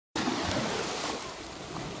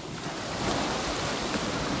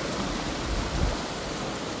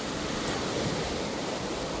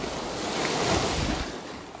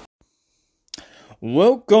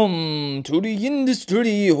Welcome to the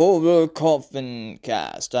Industry Horror Coffin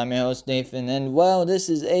Cast. I'm your host Nathan, and this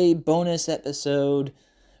is a bonus episode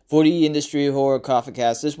for the Industry Horror Coffin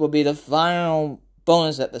Cast. This will be the final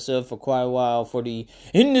bonus episode for quite a while for the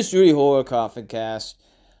Industry Horror Coffin Cast.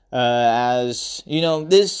 As you know,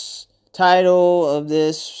 this title of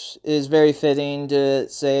this is very fitting to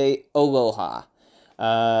say Aloha.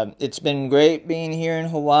 It's been great being here in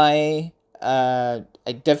Hawaii.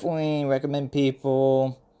 I definitely recommend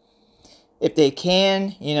people, if they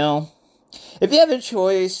can, if you have a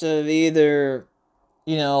choice of either,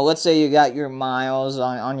 let's say you got your miles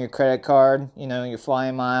on your credit card, your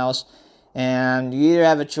flying miles, and you either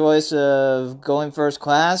have a choice of going first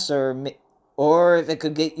class or if it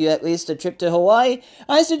could get you at least a trip to Hawaii,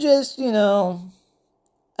 I suggest, I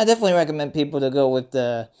definitely recommend people to go with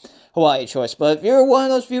the Hawaii choice. But if you're one of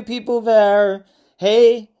those few people that are,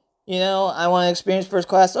 hey, I want to experience first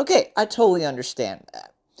class, okay, I totally understand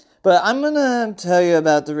that. But I'm going to tell you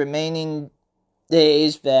about the remaining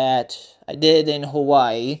days that I did in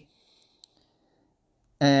Hawaii.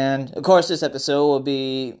 And, of course, this episode will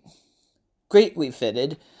be greatly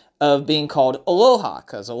fitted of being called Aloha,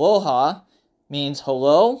 because Aloha means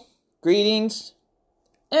hello, greetings,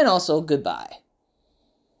 and also goodbye.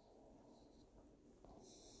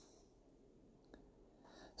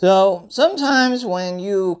 So, sometimes when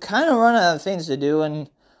you kind of run out of things to do in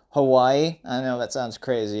Hawaii, I know that sounds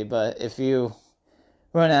crazy, but if you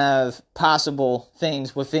run out of possible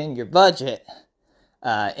things within your budget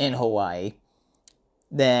in Hawaii,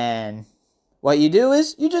 then what you do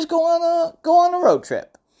is you just go on a road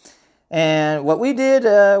trip. And what we did,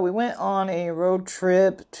 we went on a road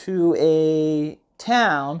trip to a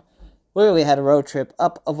town. Literally had a road trip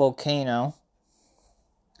up a volcano.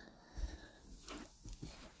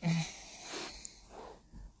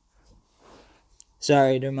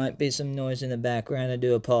 Sorry, there might be some noise in the background. I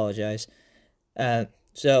do apologize.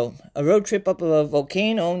 So, a road trip up a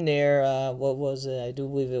volcano near, what was it? I do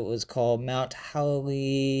believe it was called Mount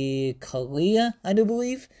Haleakala, I do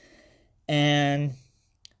believe.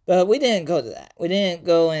 But we didn't go to that. We didn't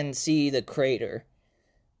go and see the crater.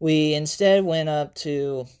 We instead went up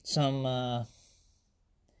to some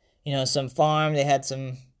farm. They had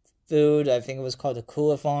some food. I think it was called the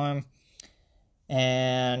Kula Farm.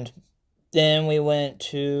 And then we went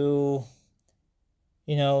to,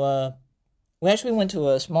 we actually went to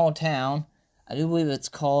a small town. I do believe it's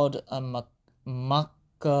called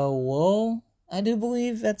Makawao. I do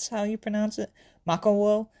believe that's how you pronounce it.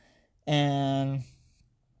 Makawao. And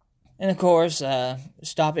of course,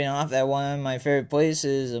 stopping off at one of my favorite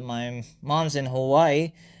places of my mom's in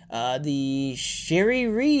Hawaii, the Sherry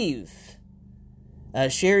Reeve.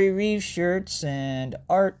 Sherry Reeve shirts and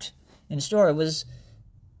art in store.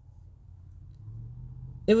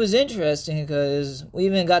 It was interesting because we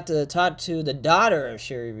even got to talk to the daughter of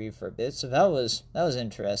Sherry Reeve for a bit, so that was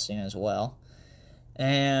interesting as well.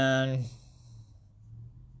 And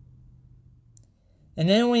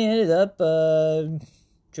then we ended up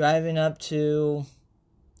driving up to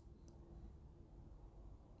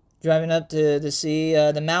see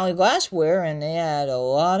the Maui Glassware, and they had a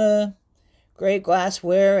lot of great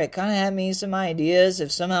glassware. It kind of had me some ideas. If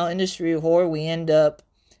somehow Industry Horror we end up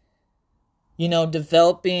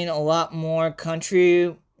developing a lot more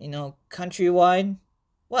countrywide.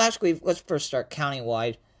 Well, actually, let's first start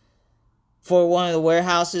countywide. For one of the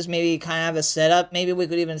warehouses, maybe kind of have a setup. Maybe we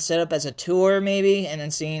could even set up as a tour, maybe, and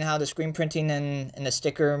then seeing how the screen printing and the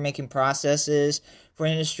sticker making process is for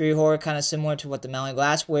Industry Horror, kind of similar to what the Maui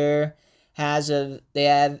Glassware has. They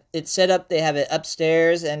have it set up. They have it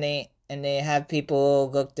upstairs, and they have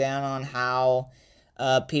people look down on how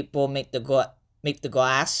people make the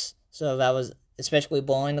glass. So that was, especially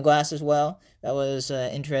blowing the glass as well, that was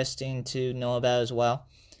interesting to know about as well.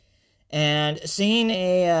 And seeing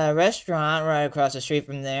a restaurant right across the street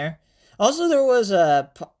from there. Also, there was I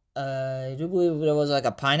do believe there was like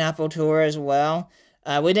a pineapple tour as well.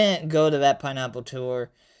 We didn't go to that pineapple tour,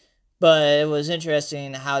 but it was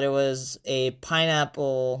interesting how there was a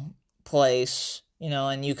pineapple place,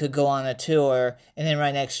 and you could go on a tour, and then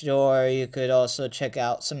right next door you could also check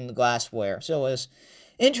out some of the glassware. So it was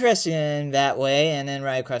interesting in that way. And then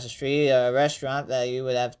right across the street, a restaurant that you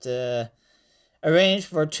would have to arrange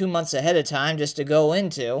for 2 months ahead of time just to go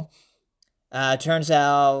into. Turns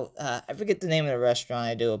out, I forget the name of the restaurant.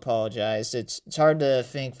 I do apologize. It's hard to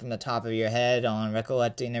think from the top of your head on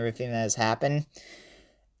recollecting everything that has happened.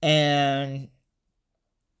 And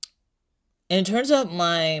it turns out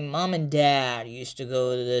my mom and dad used to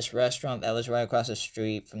go to this restaurant that was right across the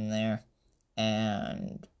street from there.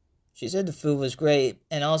 And She said the food was great,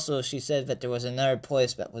 and also she said that there was another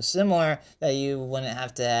place that was similar that you wouldn't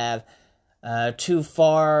have to have too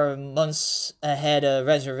far months ahead of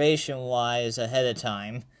reservation-wise ahead of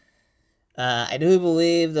time. I do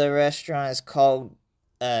believe the restaurant is called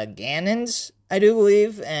Gannon's, I do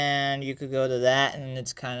believe, and you could go to that, and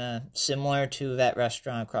it's kind of similar to that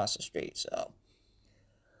restaurant across the street, so.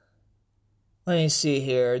 Let me see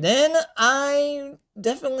here. Then I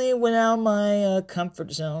definitely went out of my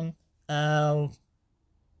comfort zone.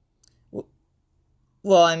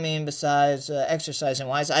 Well, I mean, besides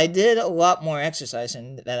exercising-wise, I did a lot more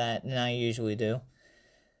exercising than I usually do.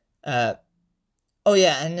 Oh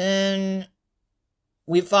yeah, and then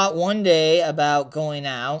we thought one day about going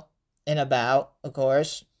out and about, of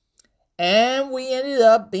course, and we ended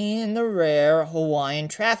up being in the rare Hawaiian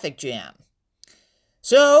traffic jam.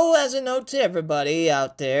 So, as a note to everybody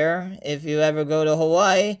out there, if you ever go to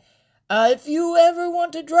Hawaii, if you ever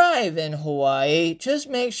want to drive in Hawaii, just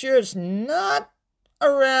make sure it's not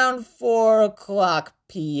around 4 o'clock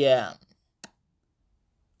p.m.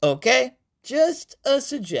 Okay? Just a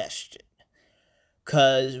suggestion.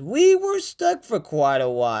 'Cause we were stuck for quite a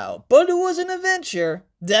while, but it was an adventure.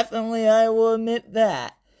 Definitely, I will admit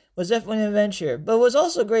that. It was definitely an adventure. But it was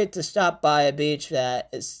also great to stop by a beach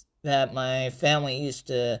that my family used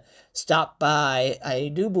to stop by. I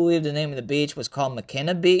do believe the name of the beach was called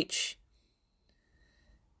McKenna Beach.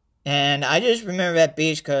 And I just remember that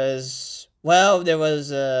beach because, well, there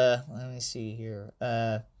was let me see here.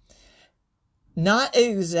 Not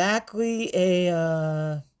exactly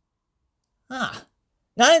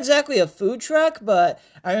not exactly a food truck, but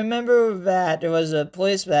I remember that there was a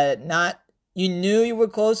place that you knew you were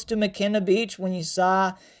close to McKenna Beach when you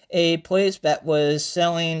saw a place that was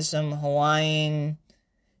selling some Hawaiian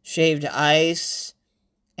shaved ice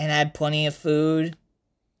and had plenty of food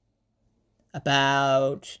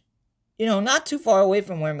about, not too far away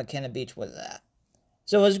from where McKenna Beach was at.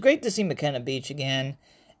 So it was great to see McKenna Beach again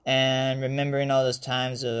and remembering all those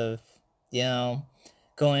times of,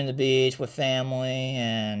 going to the beach with family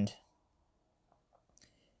and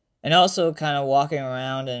also kind of walking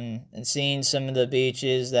around and seeing some of the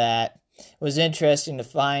beaches that was interesting to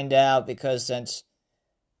find out because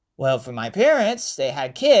for my parents, they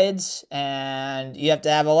had kids, and you have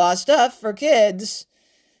to have a lot of stuff for kids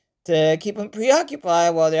to keep them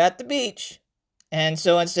preoccupied while they're at the beach. And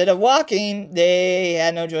so instead of walking, they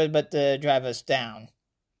had no choice but to drive us down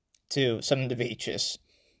to some of the beaches.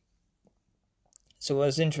 So it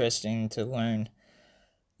was interesting to learn,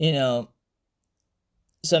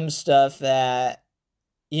 some stuff that,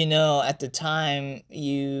 at the time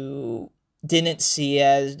you didn't see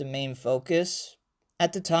as the main focus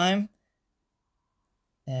at the time.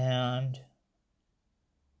 And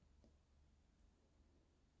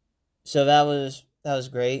so that was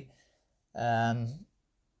great.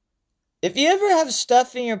 If you ever have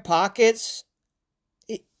stuff in your pockets,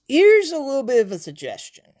 here's a little bit of a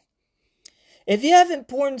suggestion. If you have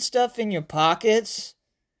important stuff in your pockets,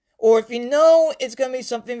 or if you know it's going to be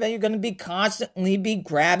something that you're going to be constantly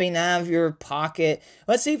grabbing out of your pocket.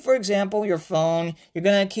 Let's say, for example, your phone, you're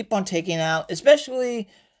going to keep on taking out, especially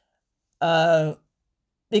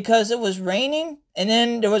because it was raining, and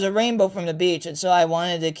then there was a rainbow from the beach, and so I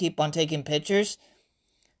wanted to keep on taking pictures.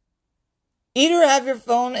 Either have your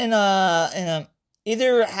phone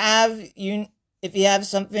if you have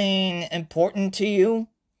something important to you,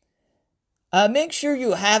 make sure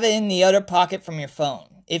you have it in the other pocket from your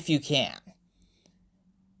phone, if you can.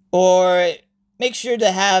 Or make sure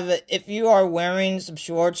to have, if you are wearing some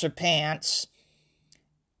shorts or pants,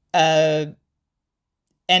 and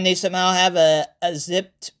they somehow have a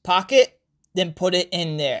zipped pocket, then put it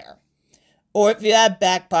in there. Or if you have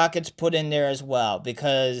back pockets, put in there as well,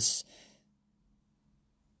 because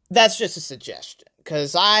that's just a suggestion.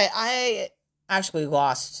 Because I actually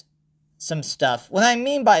lost some stuff. What I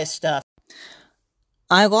mean by stuff,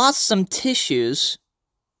 I lost some tissues.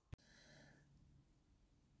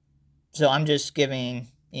 So I'm just giving,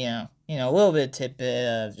 a little bit of tidbit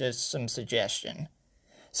of just some suggestion.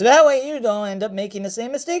 So that way you don't end up making the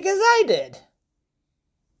same mistake as I did.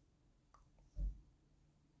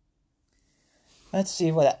 Let's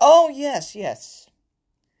see what... Oh, yes.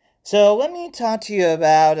 So let me talk to you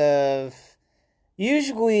about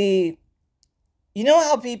usually, you know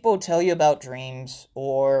how people tell you about dreams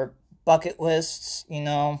or bucket lists,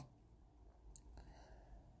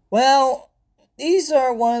 Well, these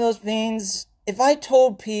are one of those things, if I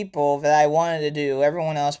told people that I wanted to do,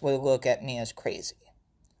 everyone else would look at me as crazy.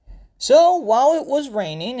 So, while it was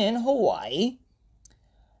raining in Hawaii,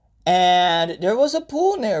 and there was a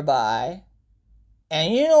pool nearby,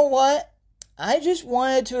 and you know what? I just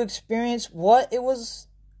wanted to experience what it was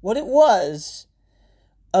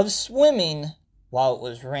of swimming while it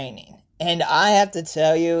was raining. And I have to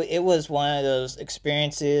tell you, it was one of those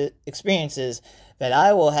experiences that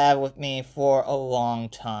I will have with me for a long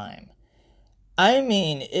time. I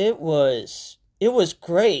mean, it was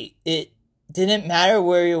great. It didn't matter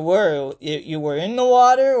where you were. You were in the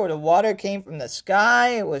water or the water came from the sky.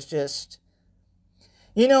 It was just,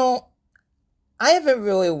 I haven't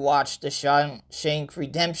really watched the Shawshank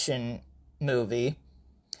Redemption movie,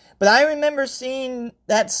 but I remember seeing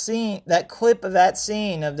that clip of that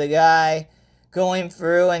scene of the guy going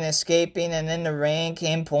through and escaping, and then the rain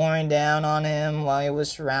came pouring down on him while he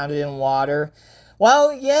was surrounded in water.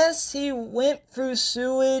 While, yes, he went through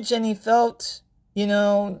sewage and he felt,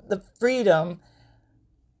 the freedom,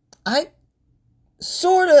 I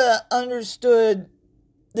sort of understood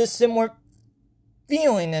this similar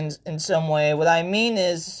feeling in some way. What I mean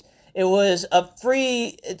is, it's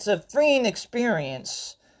a freeing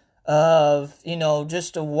experience of,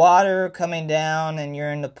 just the water coming down and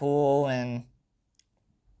you're in the pool, and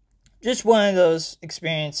just one of those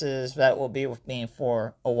experiences that will be with me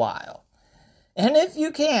for a while. And if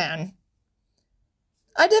you can,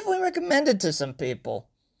 I definitely recommend it to some people.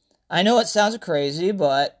 I know it sounds crazy,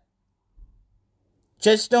 but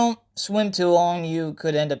just don't swim too long. You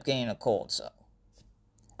could end up getting a cold, so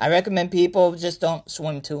I recommend people just don't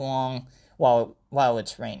swim too long while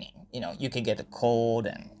it's raining. You could get a cold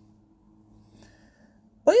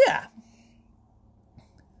But yeah,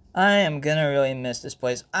 I am gonna really miss this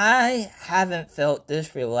place. I haven't felt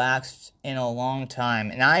this relaxed in a long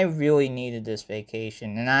time, and I really needed this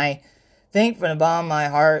vacation. And I think from the bottom of my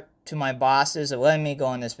heart to my bosses of letting me go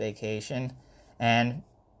on this vacation, and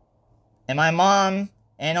my mom,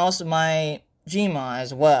 and also my Gma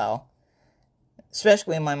as well,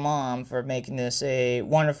 especially my mom, for making this a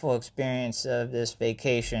wonderful experience of this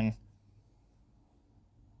vacation.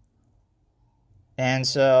 And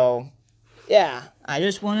so, yeah, I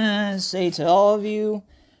just want to say to all of you,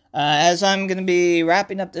 as I'm going to be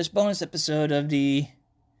wrapping up this bonus episode of the...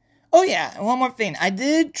 Oh yeah, one more thing. I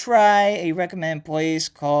did try a recommended place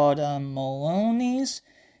called Maloney's,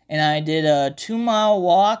 and I did a 2-mile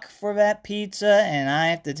walk for that pizza, and I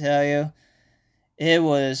have to tell you, it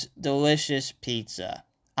was delicious pizza.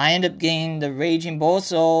 I ended up getting the Raging Bull,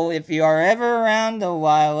 so if you are ever around the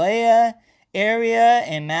Wailea area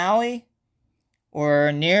in Maui,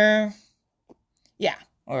 or near,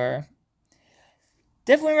 or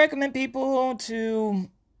definitely recommend people to,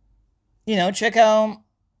 check out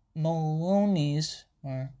Maloney's,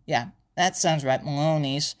 that sounds right,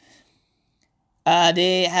 Maloney's.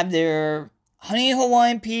 They have their honey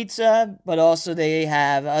Hawaiian pizza, but also they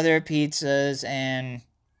have other pizzas and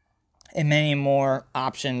many more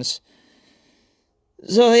options.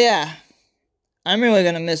 So yeah, I'm really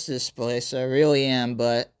gonna miss this place, I really am,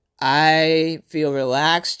 but I feel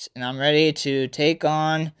relaxed, and I'm ready to take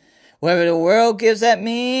on whatever the world gives at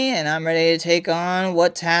me, and I'm ready to take on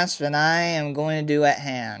what tasks that I am going to do at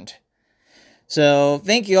hand. So,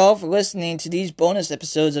 thank you all for listening to these bonus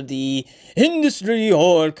episodes of the Industry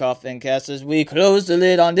Horror Coffin Cast as we close the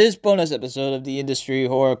lid on this bonus episode of the Industry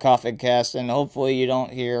Horror Coffin Cast, and hopefully you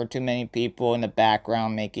don't hear too many people in the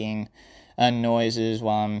background making noises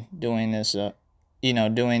while I'm doing this,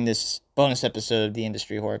 doing this bonus episode of the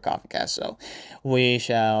Industry Horror Coffin Cast. So, we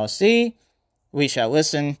shall see, we shall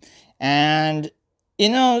listen, and,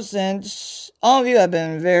 since all of you have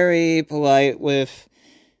been very polite with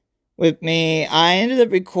me, I ended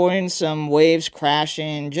up recording some waves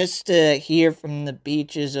crashing just to hear from the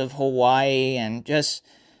beaches of Hawaii, and just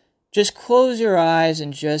close your eyes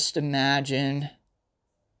and just imagine,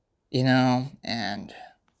 and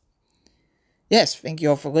yes, thank you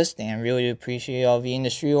all for listening. I really do appreciate all the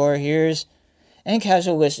industry horror hearers and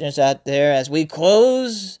casual listeners out there as we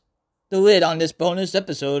close the lid on this bonus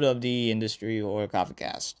episode of the Industry Horror Coffee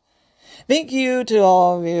Cast. Thank you to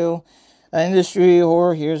all of you, industry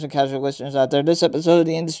horror hearers and casual listeners out there. This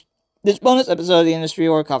bonus episode of the Industry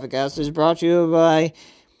Horror Coffee Cast is brought to you by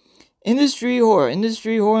Industry Horror.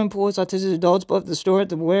 Industry Horror employs autistic adults both at the store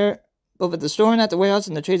and at the warehouse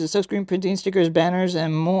in the trades of silkscreen, printing, stickers, banners,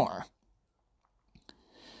 and more.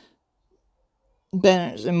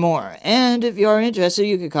 And if you are interested,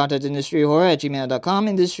 you can contact Industry Horror at gmail.com,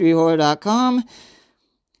 industryhorror.com.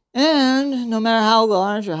 And no matter how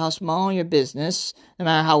large or how small your business, no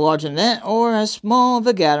matter how large an event or as small of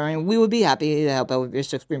a gathering, we would be happy to help out with your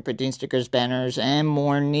silkscreen printing, stickers, banners, and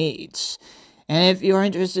more needs. And if you are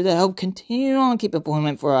interested to help continue on keep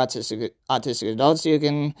employment for autistic adults,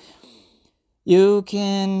 you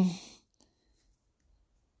can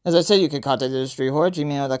As I said, you can contact Industry Horror at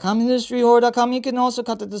gmail.com, industryhorror.com. You can also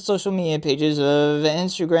contact the social media pages of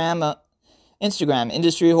Instagram,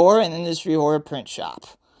 Industry Horror, and Industry Horror Print Shop.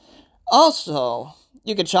 Also,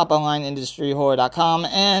 you can shop online at industryhorror.com,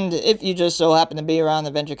 and if you just so happen to be around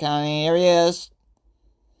the Ventura County areas,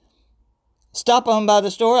 stop on by the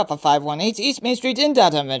store off of 518 East Main Street in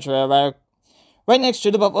downtown Ventura, right next to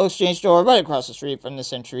the Buffalo Exchange store, right across the street from the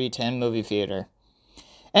Century 10 movie theater.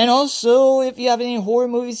 And also, if you have any horror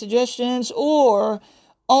movie suggestions, or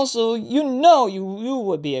also, you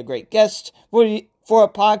would be a great guest for a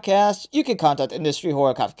podcast, you can contact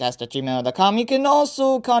industryhorrorcoffeecast@gmail.com. You can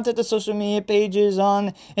also contact the social media pages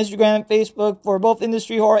on Instagram and Facebook for both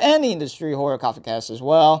Industry Horror and the Industry Horror Coffee Cast as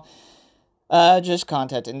well. Just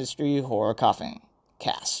contact Industry Horror Coffee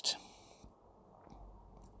Cast.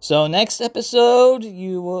 So next episode,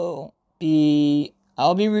 I'll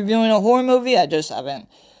be reviewing a horror movie. I just haven't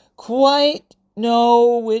quite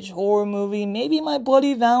know which horror movie. Maybe My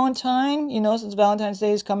Bloody Valentine, since Valentine's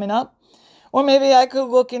Day is coming up. Or maybe I could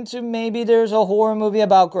look into, maybe there's a horror movie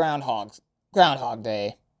about Groundhog's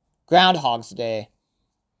Day.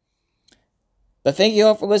 But thank you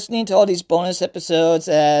all for listening to all these bonus episodes,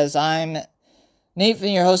 as I'm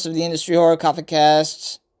Nathan, your host of the Industry Horror Coffee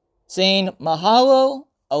Cast, saying mahalo,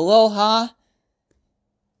 aloha,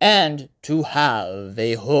 and to have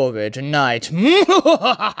a horrid night.